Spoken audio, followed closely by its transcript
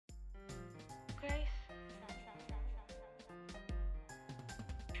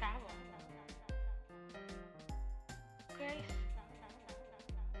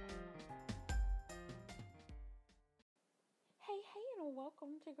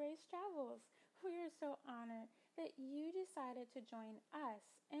welcome to Grace Travels. We are so honored that you decided to join us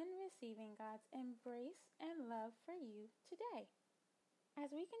in receiving God's embrace and love for you today. As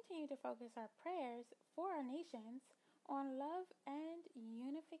we continue to focus our prayers for our nations on love and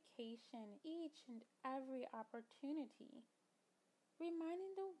unification each and every opportunity,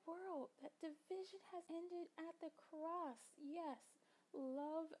 reminding the world that division has ended at the cross. Yes,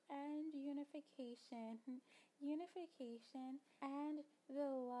 love and unification. Unification and the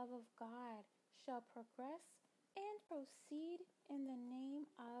love of God shall progress and proceed in the name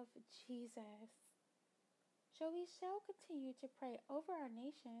of Jesus. So we shall continue to pray over our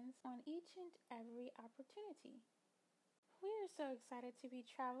nations on each and every opportunity. We are so excited to be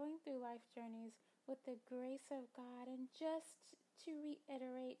traveling through life journeys with the grace of God, and just to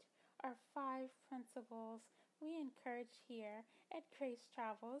reiterate our 5 principles we encourage here at Grace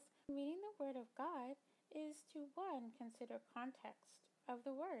Travels. Reading the Word of God is to 1. Consider context of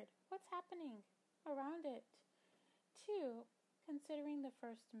the Word. What's happening around it? 2. Considering the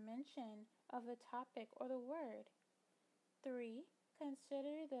first mention of the topic or the word. 3.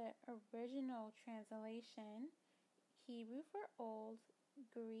 Consider the original translation, Hebrew for Old,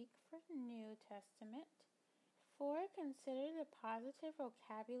 Greek for New Testament. 4. Consider the positive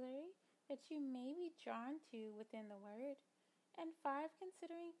vocabulary that you may be drawn to within the Word. And 5.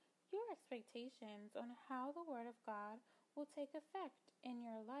 Considering your expectations on how the Word of God will take effect in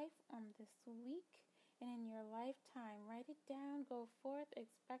your life on this week and in your lifetime. Write it down, go forth,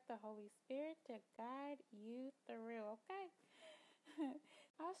 expect the Holy Spirit to guide you through, okay?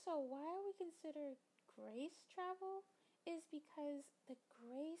 Also, why we consider grace travel is because the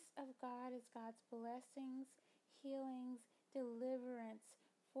grace of God is God's blessings, healings, deliverance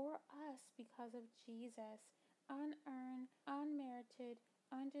for us because of Jesus. Unearned, unmerited,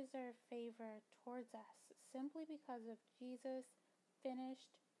 undeserved favor towards us simply because of Jesus'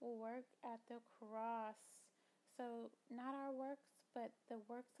 finished work at the cross. So not our works, but the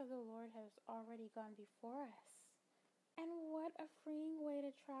works of the Lord has already gone before us. And what a freeing way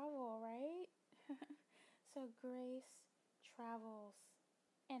to travel, right? So grace travels.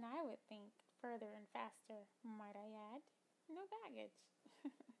 And I would think further and faster, might I add. No baggage.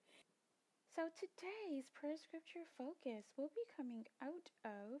 So today's prayer scripture focus will be coming out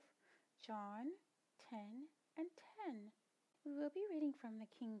of John 10 and 10. We will be reading from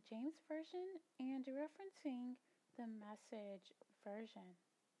the King James Version and referencing the Message version.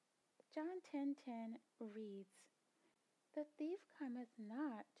 John 10:10 reads, "The thief cometh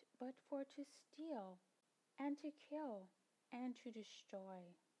not but for to steal, and to kill, and to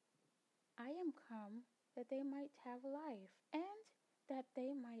destroy. I am come that they might have life, and that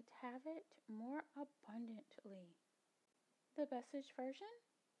they might have it more abundantly." The Message version,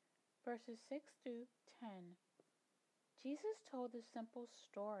 verses 6 through 10. Jesus told a simple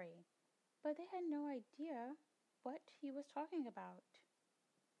story, but they had no idea what he was talking about.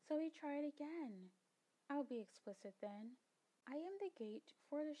 So he tried again. "I'll be explicit then. I am the gate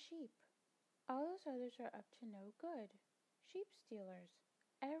for the sheep. All those others are up to no good. Sheep stealers,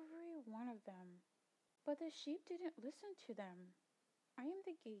 every one of them. But the sheep didn't listen to them. I am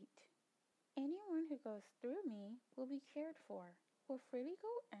the gate. Anyone who goes through me will be cared for, will freely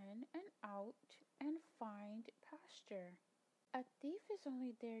go in and out and find pasture. A thief is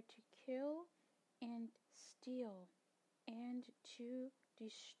only there to kill and steal and to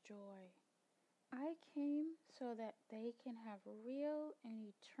destroy. I came so that they can have real and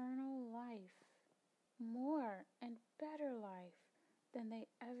eternal life, more and better life than they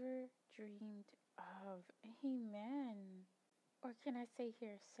ever dreamed of." Amen. Or can I say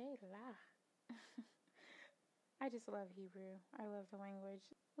here, Selah? I just love Hebrew. I love the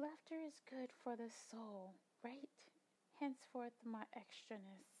language. Laughter is good for the soul, right? Henceforth my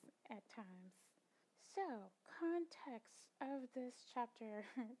extraness at times. So, context of this chapter,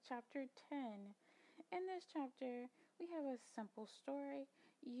 chapter 10. In this chapter, we have a simple story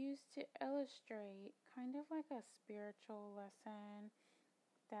used to illustrate kind of like a spiritual lesson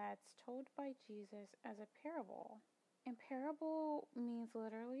that's told by Jesus as a parable. And parable means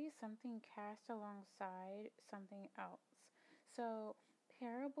literally something cast alongside something else. So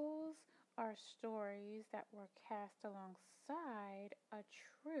parables are stories that were cast alongside a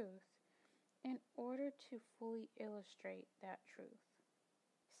truth in order to fully illustrate that truth.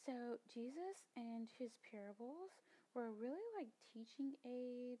 So Jesus and his parables were really like teaching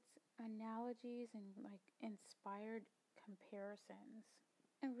aids, analogies, and like inspired comparisons.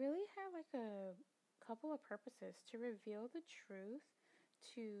 And really had like a couple of purposes: to reveal the truth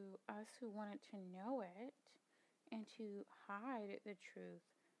to us who wanted to know it, and to hide the truth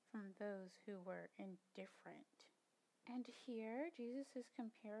from those who were indifferent. And here, Jesus is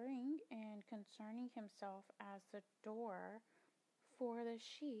comparing and concerning himself as the door for the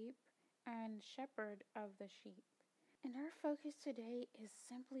sheep and shepherd of the sheep. And our focus today is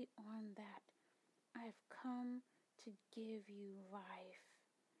simply on that. I've come to give you life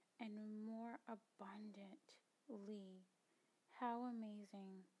and more abundantly. How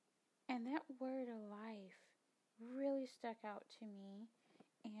amazing. And that word life really stuck out to me.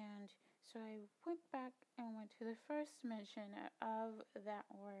 And so I went back and went to the first mention of that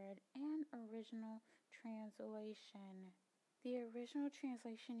word and original translation. The original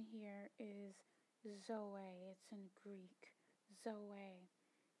translation here is Zoe. It's in Greek, Zoe.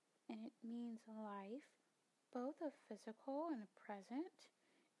 And it means life, both of physical and present,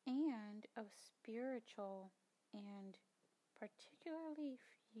 and of spiritual and particularly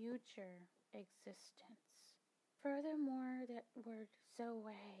future existence. Furthermore, that word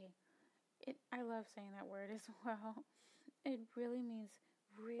Zoe, I love saying that word as well. It really means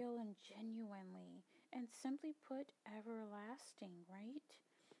real and genuinely, and simply put, everlasting, right?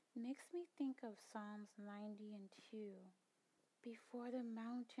 Makes me think of Psalms 90 and 2. Before the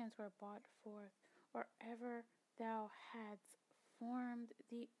mountains were brought forth, or ever thou hadst formed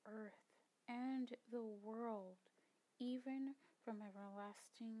the earth and the world, even from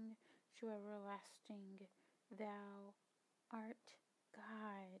everlasting to everlasting, thou art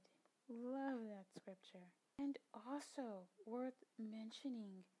God. Love that scripture. And also worth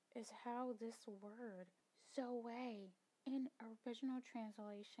mentioning is how this word, Zoe, in original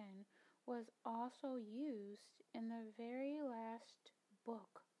translation, was also used in the very last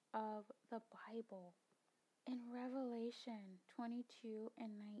book of the Bible, in Revelation 22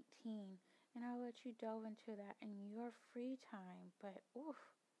 and 19. And I'll let you delve into that in your free time. But oof,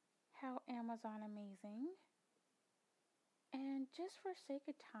 how Amazon amazing. And just for sake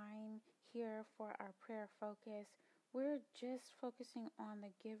of time here for our prayer focus, we're just focusing on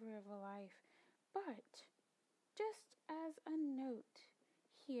the giver of life. But just as a note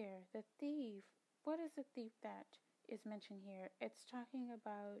here, the thief, what is the thief that is mentioned here? It's talking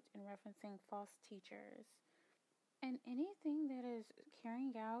about and referencing false teachers and anything that is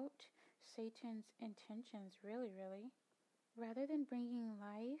carrying out Satan's intentions, really. Rather than bringing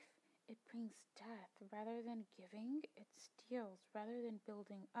life, it brings death. Rather than giving, it steals. Rather than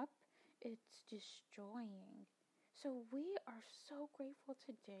building up, it's destroying. So we are so grateful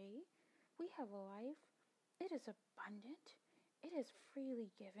today. We have life. It is abundant. It is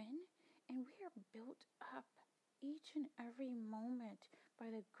freely given. And we are built up each and every moment by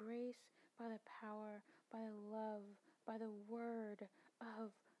the grace, by the power, by the love, by the word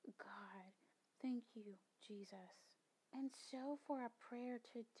of God. Thank you, Jesus. And so for our prayer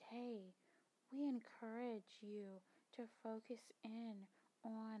today, we encourage you to focus in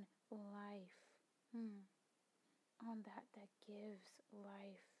on life, on that gives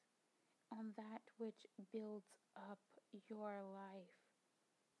life, on that which builds up your life.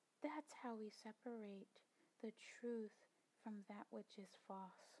 That's how we separate the truth from that which is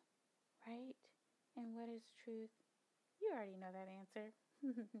false, right? And what is truth? You already know that answer.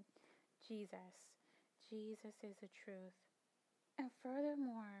 Jesus. Jesus is the truth. And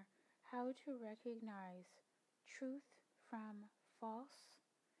furthermore, how to recognize truth from false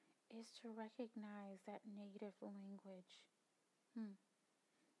is to recognize that native language.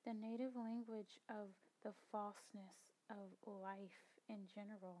 The native language of the falseness of life in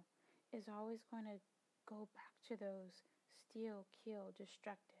general is always going to go back to those steal, kill,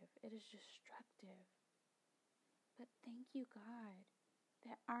 destructive. It is destructive. But thank you, God,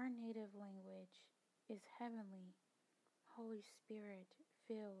 that our native language is heavenly, Holy Spirit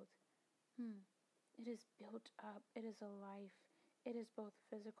filled. It is built up. It is a life. It is both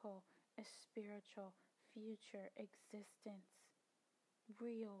physical and spiritual, future existence,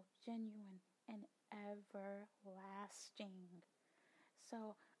 real, genuine, and everlasting.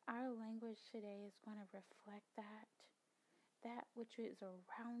 So our language today is going to reflect that. That which is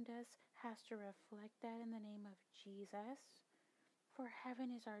around us has to reflect that in the name of Jesus. For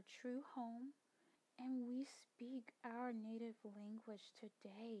heaven is our true home, and we speak our native language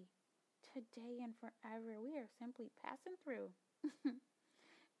today and forever. We are simply passing through.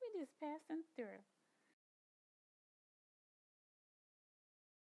 We're just passing through.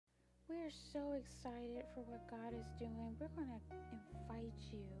 We are so excited for what God is doing. We're going to invite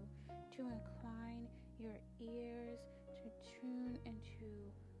you to incline your ears, to tune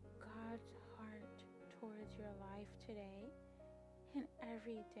into God's heart towards your life today and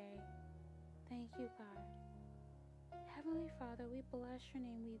every day. Thank you, God. Heavenly Father, we bless your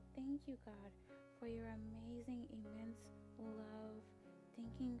name. We thank you, God, for your amazing, immense love,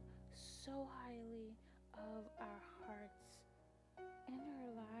 thinking so highly of our hearts and our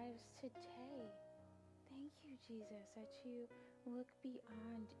lives today. Thank you, Jesus, that you look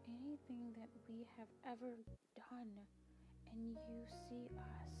beyond anything that we have ever done, and you see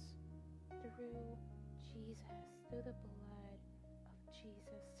us through Jesus, through the blood of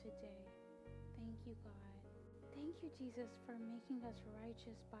Jesus today. Thank you, God. Thank you, Jesus, for making us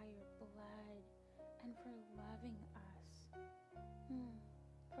righteous by your blood and for loving us.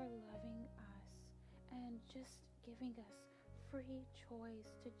 For loving us and just giving us free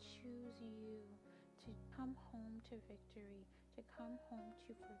choice to choose you, to come home to victory, to come home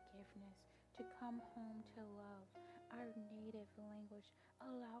to forgiveness, to come home to love, our native language.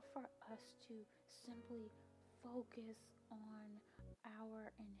 Allow for us to simply focus on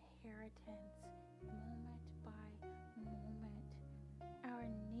our inheritance moment by moment, our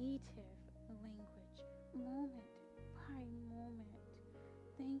native language moment by moment.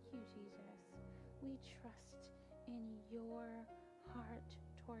 Thank you, Jesus. We trust in your heart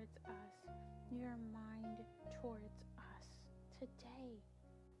towards us, your mind towards us today.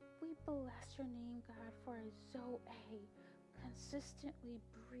 We bless your name, God, for Zoe consistently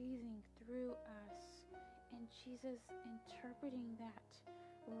breathing through us, and Jesus interpreting that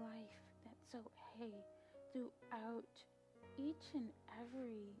life, that Zoe, throughout each and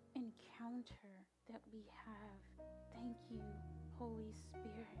every encounter that we have. Thank you, Holy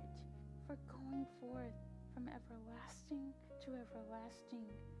Spirit, for going forth from everlasting to everlasting,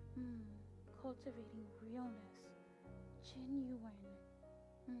 cultivating realness, genuine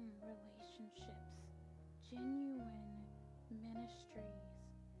relationships, genuine ministries.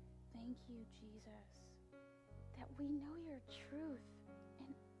 Thank you, Jesus, that we know your truth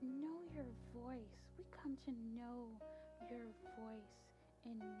and know your voice. We come to know your voice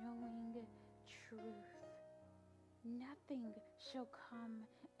in knowing truth. Nothing shall come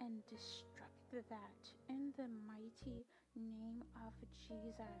and destruct that in the mighty name of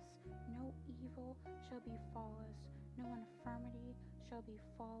Jesus. No evil shall befall us, no infirmity shall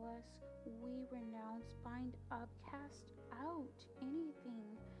befall us. We renounce, bind up, cast out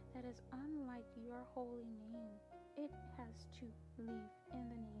anything that is unlike your holy name. It has to leave in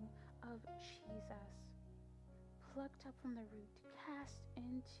the name of Jesus. Plucked up from the root, cast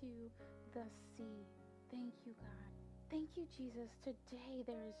into the sea. Thank you, God. Thank you, Jesus. Today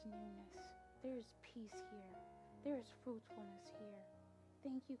there is newness. There is peace here. There is fruitfulness here.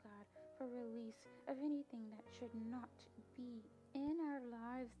 Thank you, God, for release of anything that should not be in our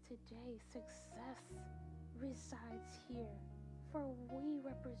lives today. Success resides here, for we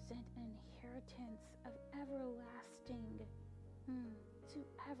represent an inheritance of everlasting to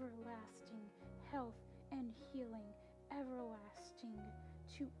everlasting health and healing, everlasting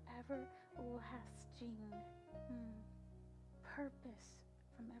to everlasting purpose,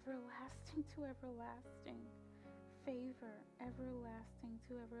 from everlasting to everlasting favor, everlasting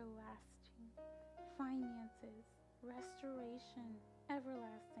to everlasting finances, restoration,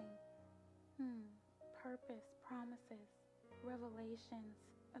 everlasting purpose, promises, revelations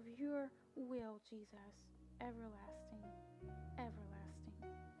of your will, Jesus, everlasting, everlasting.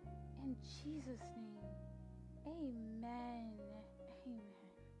 In Jesus' name, amen. Amen.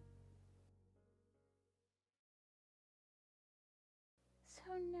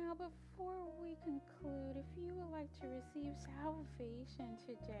 So now, before we conclude, if you would like to receive salvation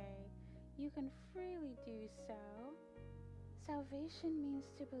today, you can freely do so. Salvation means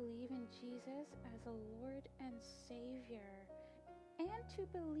to believe in Jesus as a Lord and Savior, and to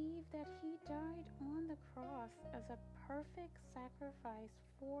believe that He died on the cross as a perfect sacrifice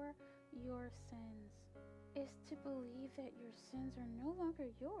for your sins. Is to believe that your sins are no longer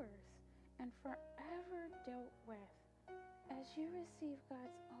yours and forever dealt with, as you receive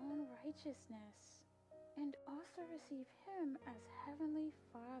God's own righteousness and also receive Him as Heavenly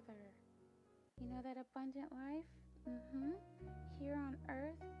Father. You know that abundant life? Here on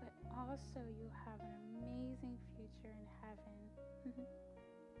earth, but also you have an amazing future in heaven.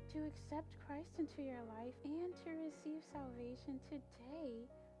 To accept Christ into your life and to receive salvation today,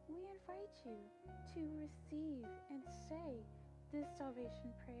 we invite you to receive and say this salvation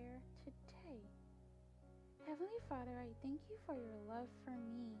prayer today. Heavenly Father, I thank you for your love for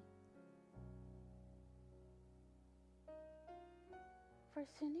me, for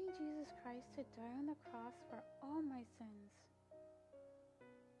sending Jesus Christ to die on the cross for all my sins.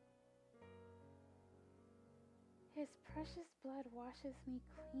 His precious blood washes me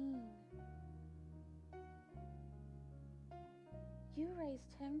clean. You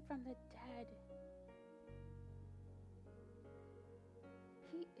raised him from the dead.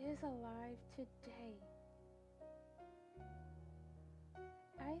 He is alive today.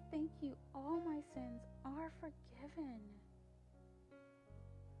 I thank you all my sins are forgiven.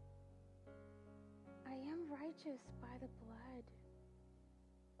 I am righteous by the blood.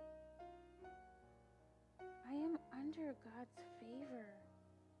 I am under God's favor.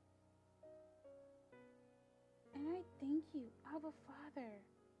 And I thank you, Abba Father,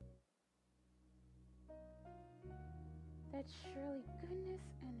 that surely goodness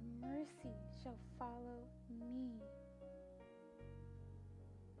and mercy shall follow me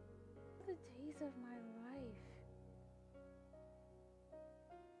the days of my life.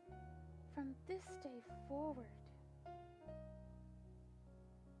 From this day forward,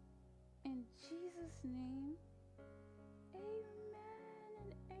 in Jesus' name, amen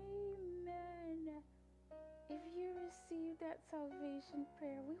and amen. If you received that salvation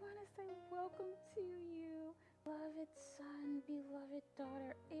prayer, we want to say welcome to you, beloved son, beloved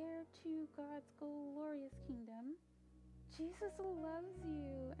daughter, heir to God's glorious kingdom. Jesus loves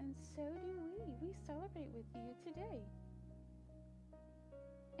you, and so do we. We celebrate with you today.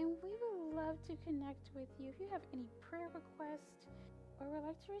 And we would love to connect with you. If you have any prayer requests or would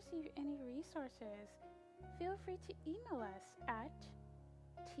like to receive any resources, feel free to email us at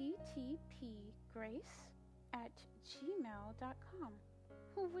ttpgrace@gmail.com.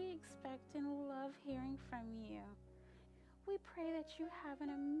 We expect and love hearing from you. We pray that you have an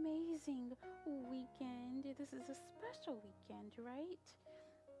amazing weekend. This is a special weekend, right?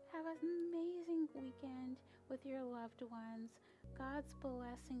 Have an amazing weekend with your loved ones. God's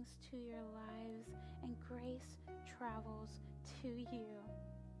blessings to your lives, and grace travels to you.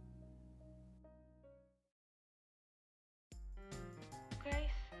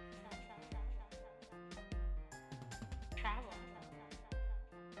 Grace